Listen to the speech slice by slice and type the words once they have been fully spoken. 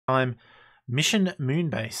time, Mission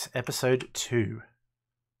Moonbase, Episode 2.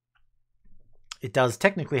 It does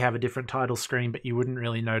technically have a different title screen, but you wouldn't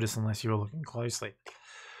really notice unless you were looking closely.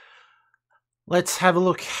 Let's have a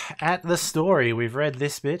look at the story. We've read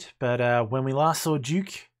this bit, but when we last saw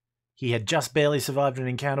Duke, he had just barely survived an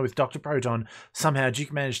encounter with Dr. Proton. Somehow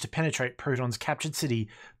Duke managed to penetrate Proton's captured city,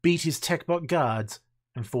 beat his techbot guards,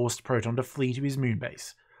 and forced Proton to flee to his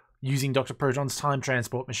moonbase. Using Dr. Proton's time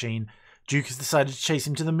transport machine, Duke has decided to chase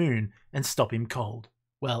him to the moon and stop him cold.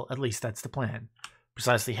 Well, at least that's the plan.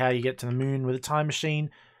 Precisely how you get to the moon with a time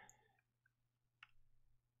machine,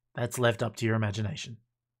 that's left up to your imagination.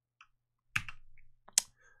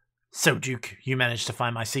 So, Duke, you managed to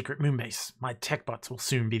find my secret moonbase. My techbots will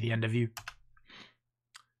soon be the end of you.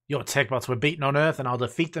 Your techbots were beaten on Earth, and I'll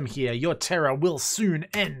defeat them here. Your terror will soon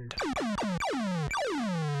end.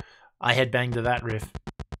 I headbanged to that riff.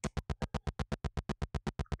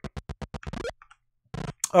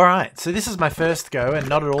 Alright, so this is my first go, and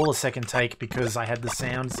not at all a second take because I had the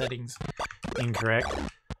sound settings incorrect.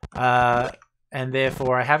 And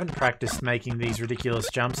therefore I haven't practiced making these ridiculous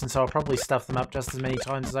jumps, and so I'll probably stuff them up just as many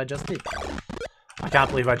times as I just did. I can't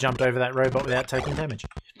believe I jumped over that robot without taking damage.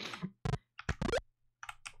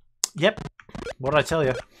 Yep, what'd I tell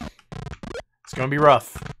you? It's gonna be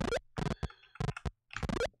rough.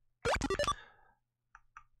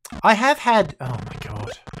 I have had, oh my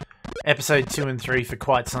god, episode 2 and 3 for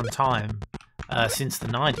quite some time, since the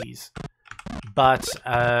 90s. But,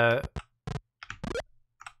 I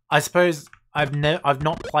suppose I've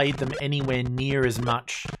not played them anywhere near as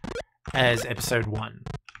much as episode 1.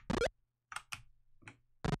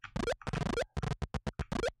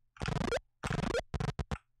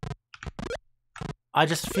 I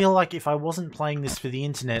just feel like if I wasn't playing this for the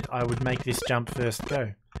internet, I would make this jump first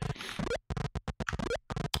go.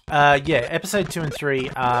 Yeah, episode 2 and 3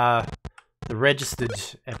 are the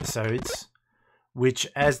registered episodes, which,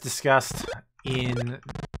 as discussed in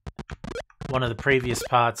one of the previous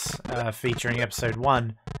parts featuring episode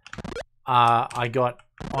 1, I got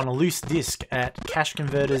on a loose disc at Cash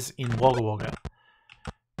Converters in Wagga Wagga.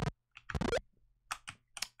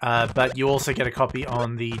 But you also get a copy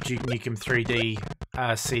on the Duke Nukem 3D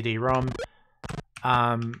CD-ROM.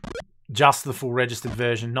 Just the full registered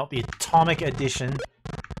version, not the Atomic Edition.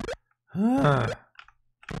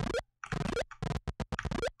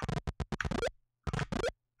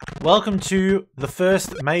 Welcome to the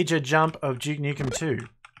first major jump of Duke Nukem 2.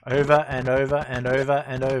 Over and over and over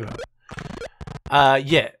and over.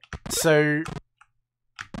 Yeah, so...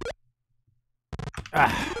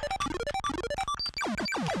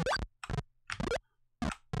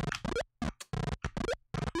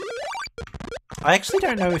 I actually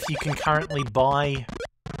don't know if you can currently buy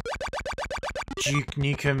Duke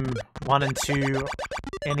Nukem 1 and 2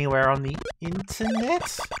 anywhere on the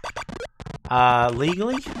internet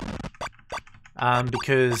legally,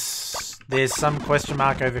 because there's some question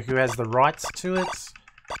mark over who has the rights to it.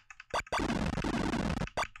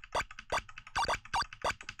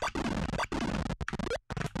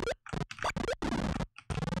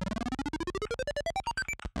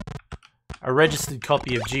 A registered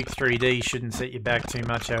copy of Duke 3D shouldn't set you back too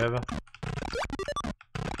much, however.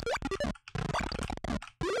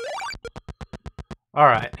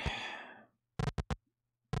 Alright.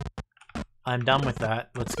 I'm done with that.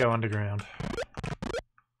 Let's go underground.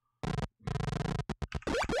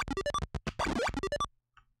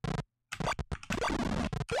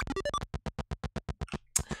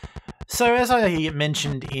 So, as I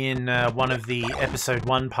mentioned in one of the episode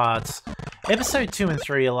 1 parts, episode 2 and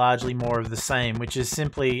 3 are largely more of the same, which is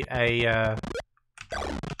simply a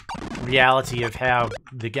reality of how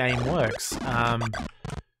the game works.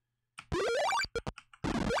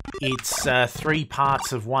 It's 3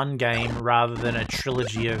 parts of one game rather than a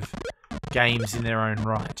trilogy of games in their own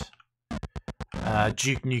right.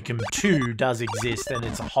 Duke Nukem 2 does exist and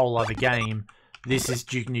it's a whole other game. This is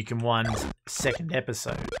Duke Nukem 1's second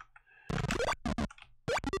episode.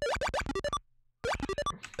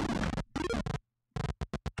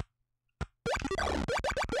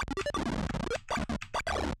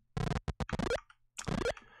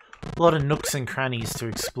 A lot of nooks and crannies to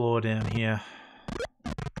explore down here.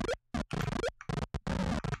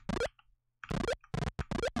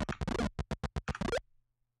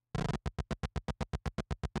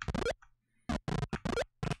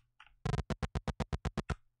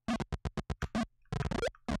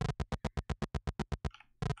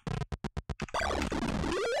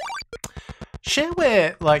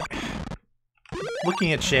 Shareware, like,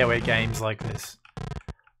 looking at shareware games like this,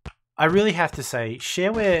 I really have to say,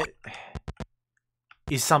 shareware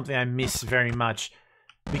is something I miss very much,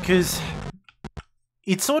 because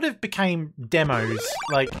it sort of became demos.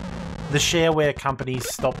 Like, the shareware companies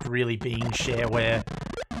stopped really being shareware.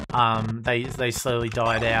 They slowly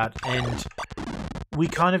died out, and we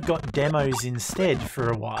kind of got demos instead for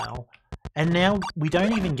a while. And now we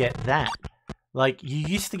don't even get that. Like, you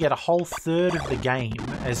used to get a whole third of the game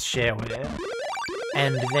as shareware,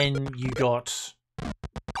 and then you got,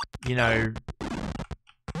 you know,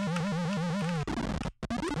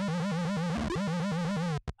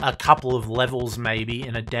 a couple of levels maybe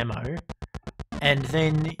in a demo, and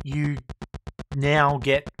then you now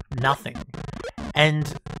get nothing.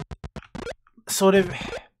 And sort of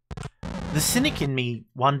the cynic in me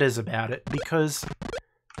wonders about it, because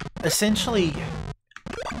essentially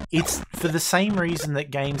it's for the same reason that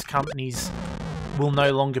games companies will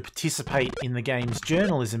no longer participate in the games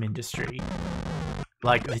journalism industry.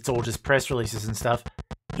 Like, it's all just press releases and stuff.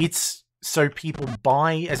 It's so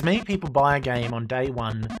as many people buy a game on day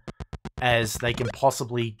one as they can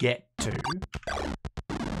possibly get to.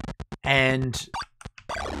 And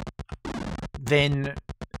then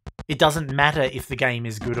it doesn't matter if the game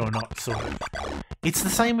is good or not, sort of. It's the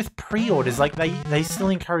same with pre-orders. Like, they still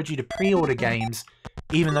encourage you to pre-order games,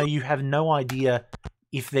 even though you have no idea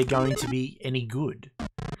if they're going to be any good.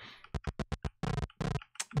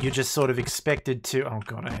 You're just sort of expected to... Oh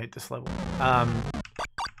god, I hate this level.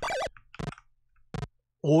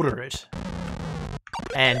 Order it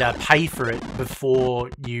and pay for it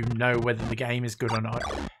before you know whether the game is good or not.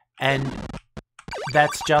 And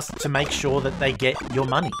that's just to make sure that they get your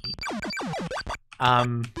money.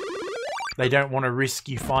 They don't want to risk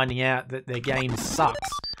you finding out that their game sucks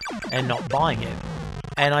and not buying it.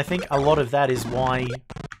 And I think a lot of that is why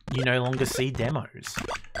you no longer see demos.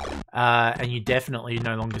 And you definitely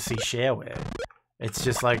no longer see shareware. It's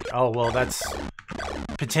just like, oh, well, that's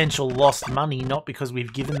potential lost money, not because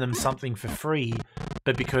we've given them something for free,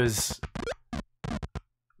 but because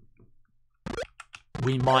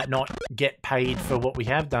we might not get paid for what we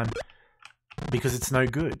have done because it's no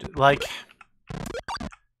good. Like,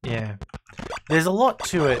 yeah. There's a lot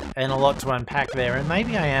to it and a lot to unpack there, and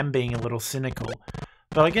maybe I am being a little cynical,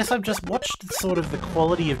 but I guess I've just watched sort of the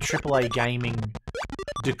quality of AAA gaming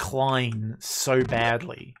decline so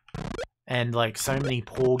badly. And, like, so many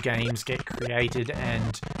poor games get created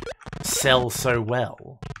and sell so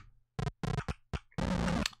well.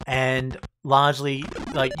 And largely,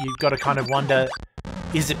 like, you've got to kind of wonder,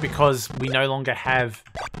 is it because we no longer have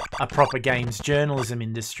a proper games journalism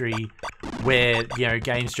industry where, you know,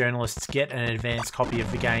 games journalists get an advanced copy of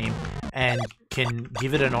the game and can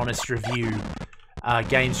give it an honest review?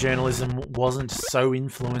 Games journalism wasn't so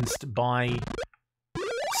influenced by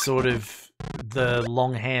sort of the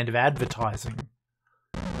long hand of advertising.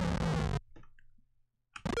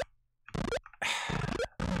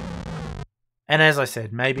 And as I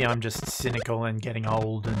said, maybe I'm just cynical and getting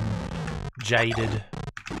old and jaded,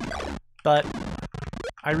 but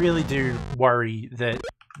I really do worry that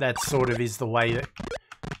that sort of is the way that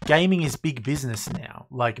gaming is big business now,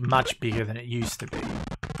 like much bigger than it used to be.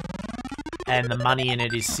 And the money in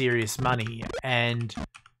it is serious money, and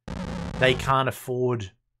they can't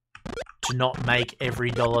afford to not make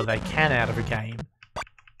every dollar they can out of a game.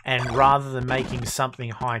 And rather than making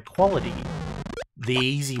something high quality, the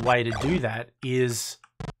easy way to do that is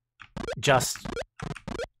just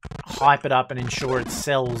hype it up and ensure it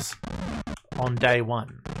sells on day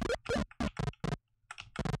one.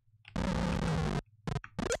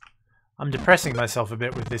 I'm depressing myself a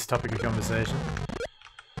bit with this topic of conversation,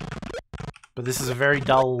 but this is a very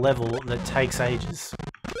dull level that takes ages.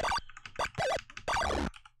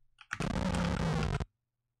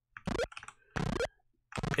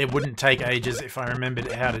 It wouldn't take ages if I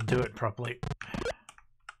remembered how to do it properly.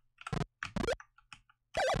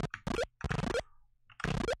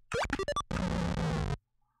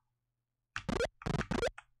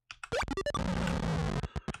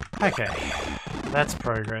 Okay, that's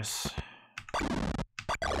progress.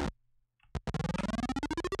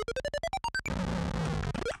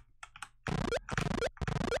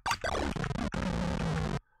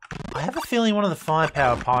 I have a feeling one of the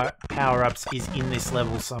firepower power-ups is in this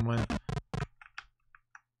level somewhere.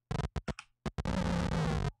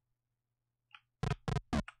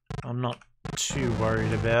 I'm not too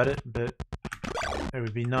worried about it, but it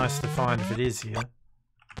would be nice to find if it is here.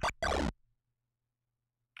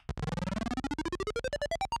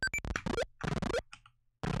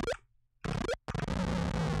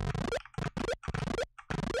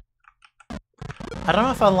 I don't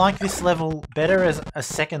know if I like this level better as a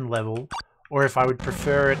second level, or if I would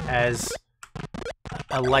prefer it as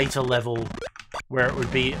a later level where it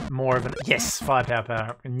would be more of an... Yes, firepower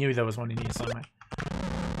power. I knew there was one in here somewhere.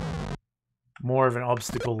 more of an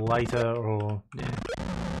obstacle later, or yeah.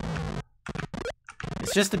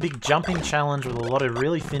 It's just a big jumping challenge with a lot of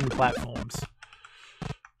really thin platforms.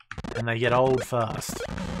 And they get old fast.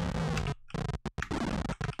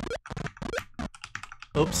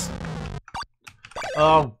 Oops.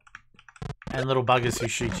 Oh. And little buggers who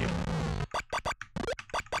shoot you.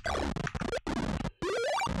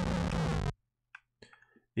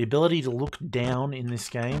 The ability to look down in this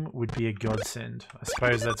game would be a godsend. I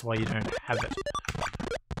suppose that's why you don't have it.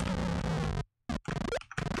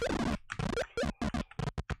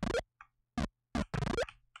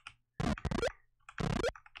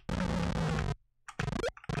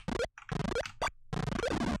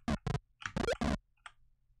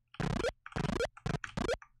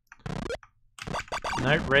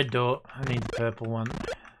 Nope, red door. I need the purple one.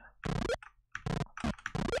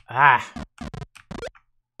 Ah!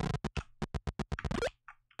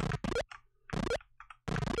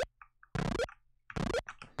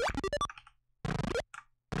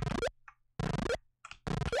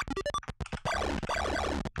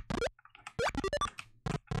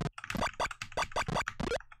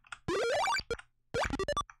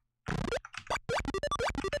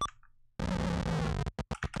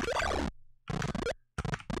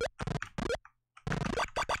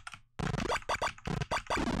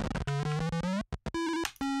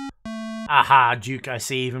 Aha, Duke, I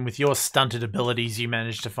see even with your stunted abilities you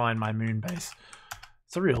managed to find my moon base.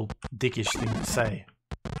 It's a real dickish thing to say.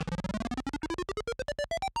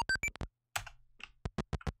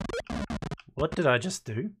 What did I just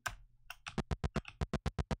do?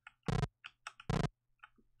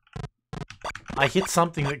 I hit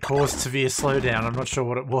something that caused severe slowdown. I'm not sure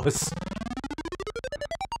what it was.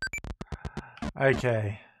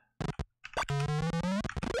 Okay.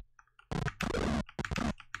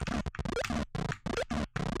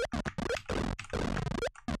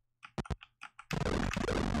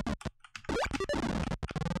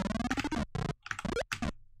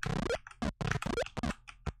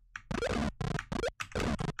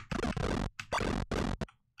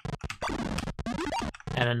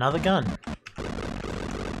 And another gun.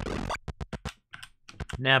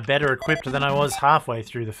 Now better equipped than I was halfway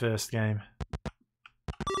through the first game.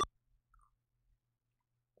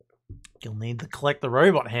 You'll need to collect the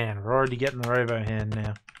robot hand. We're already getting the robo hand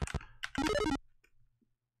now.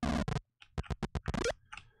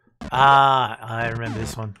 Ah, I remember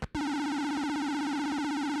this one.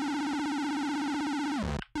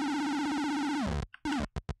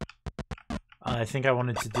 I think I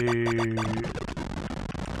wanted to do...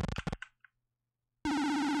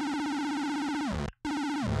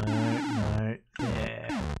 No,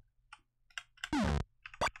 yeah.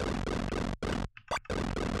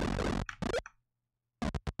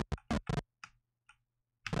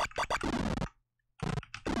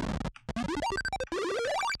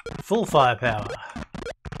 Full firepower.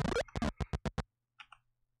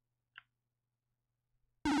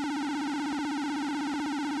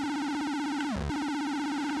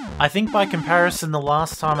 I think by comparison, the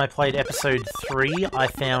last time I played episode 3, I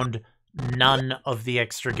found none of the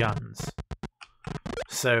extra guns.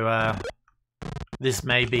 So, this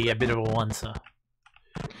may be a bit of a oncer.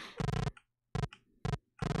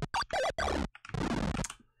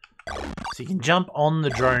 So you can jump on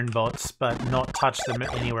the drone bots, but not touch them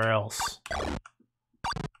anywhere else.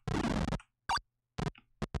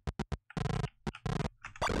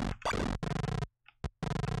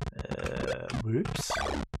 Whoops.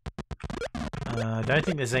 I don't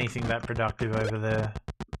think there's anything that productive over there.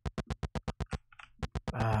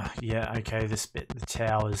 Yeah, okay, this bit, the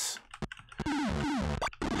towers.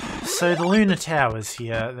 So the lunar towers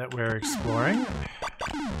here that we're exploring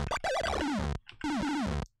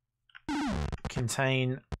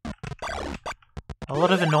contain a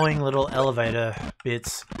lot of annoying little elevator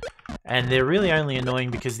bits, and they're really only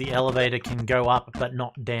annoying because the elevator can go up but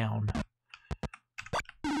not down.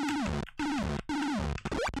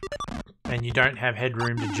 And you don't have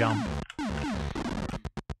headroom to jump.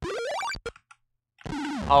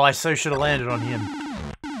 Oh, I so should have landed on him.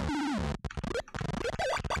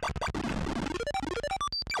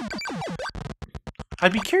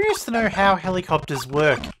 I'd be curious to know how helicopters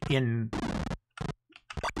work in,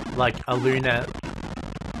 like, a lunar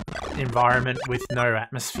environment with no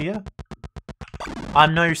atmosphere.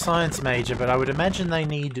 I'm no science major, but I would imagine they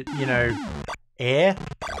need, you know, air.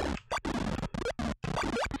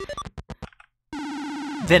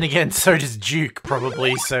 Then again, so does Duke,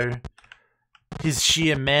 probably, so his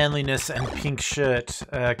sheer manliness and pink shirt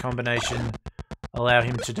combination allow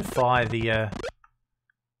him to defy the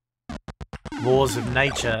laws of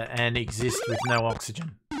nature and exist with no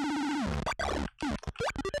oxygen.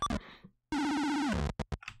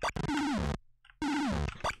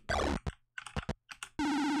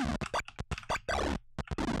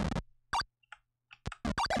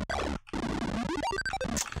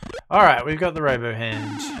 Alright, we've got the robo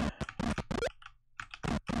hand.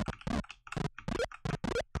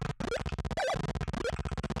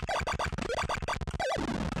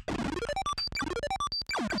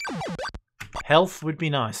 Health would be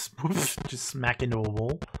nice. Just smack into a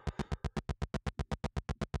wall.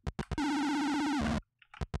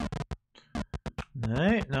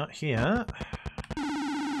 No, not here.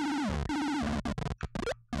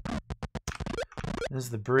 There's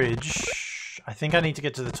the bridge. I think I need to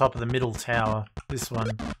get to the top of the middle tower. This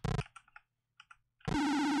one.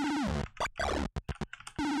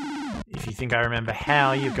 If you think I remember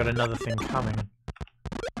how, you've got another thing coming.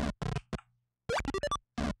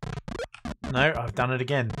 No, I've done it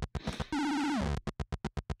again.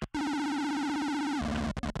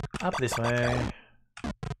 Up this way.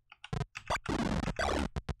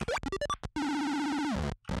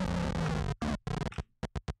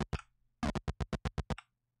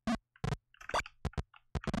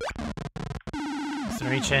 Is there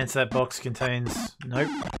any chance that box contains... Nope.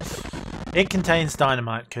 It contains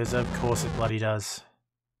dynamite, because of course it bloody does.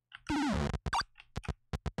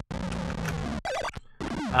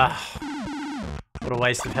 Ah. What a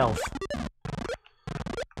waste of health.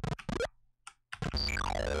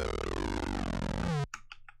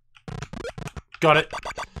 Got it.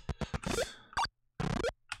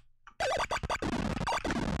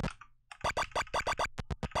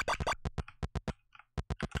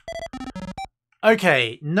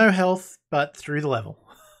 Okay, no health, but through the level.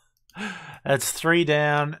 That's 3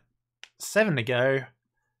 down, 7 to go.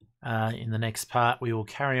 In the next part, we will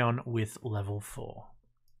carry on with level 4.